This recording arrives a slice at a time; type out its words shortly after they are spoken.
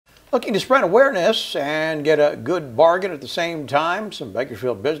Looking to spread awareness and get a good bargain at the same time? Some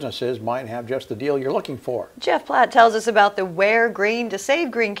Bakersfield businesses might have just the deal you're looking for. Jeff Platt tells us about the Wear Green to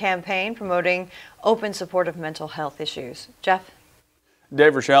Save Green campaign promoting open support of mental health issues. Jeff?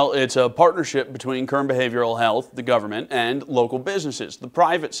 Dave Rochelle, it's a partnership between Kern Behavioral Health, the government, and local businesses, the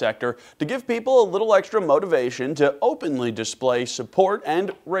private sector, to give people a little extra motivation to openly display support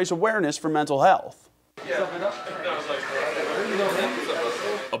and raise awareness for mental health.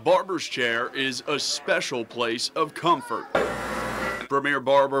 A barber's chair is a special place of comfort. Premier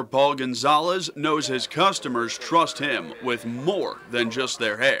barber Paul Gonzalez knows his customers trust him with more than just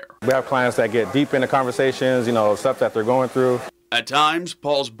their hair. We have clients that get deep into conversations, stuff that they're going through. At times,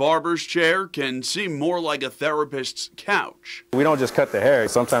 Paul's barber's chair can seem more like a therapist's couch. We don't just cut the hair.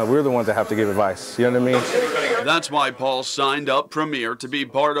 Sometimes we're the ones that have to give advice. You know what I mean? That's why Paul signed up Premier to be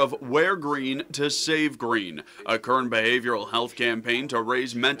part of Wear Green to Save Green, a Kern Behavioral Health campaign to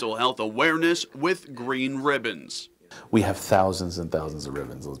raise mental health awareness with green ribbons. We have thousands and thousands of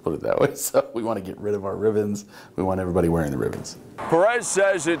ribbons, let's put it that way. So we want to get rid of our ribbons. We want everybody wearing the ribbons. Perez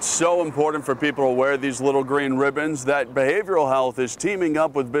says it's so important for people to wear these little green ribbons that Behavioral Health is teaming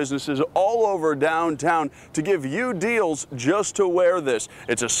up with businesses all over downtown to give you deals just to wear this.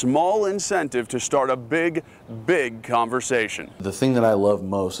 It's a small incentive to start a big, big conversation. The thing that I love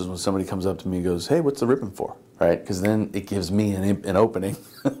most is when somebody comes up to me and goes, "Hey, what's the ribbon for?" Right? Because then it gives me an opening.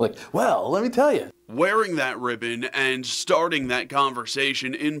 Like, well, let me tell you. Wearing that ribbon and starting that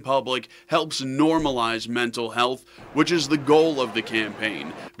conversation in public helps normalize mental health, which is the goal of the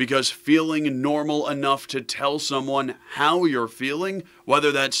campaign. Because feeling normal enough to tell someone how you're feeling,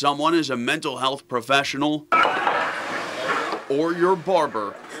 whether that someone is a mental health professional or your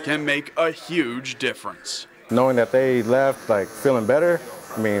barber, can make a huge difference. Knowing that they left feeling better,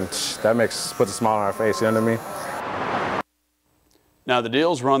 that puts a smile on our face, you know what I mean? Now, the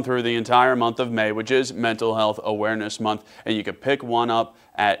deals run through the entire month of May, which is Mental Health Awareness Month, and you can pick one up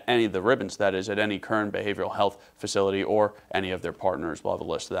at any of the ribbons, that is, at any Kern Behavioral Health facility or any of their partners. We'll have a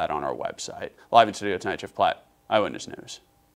list of that on our website. Live in studio tonight, Jeff Platt, Eyewitness News.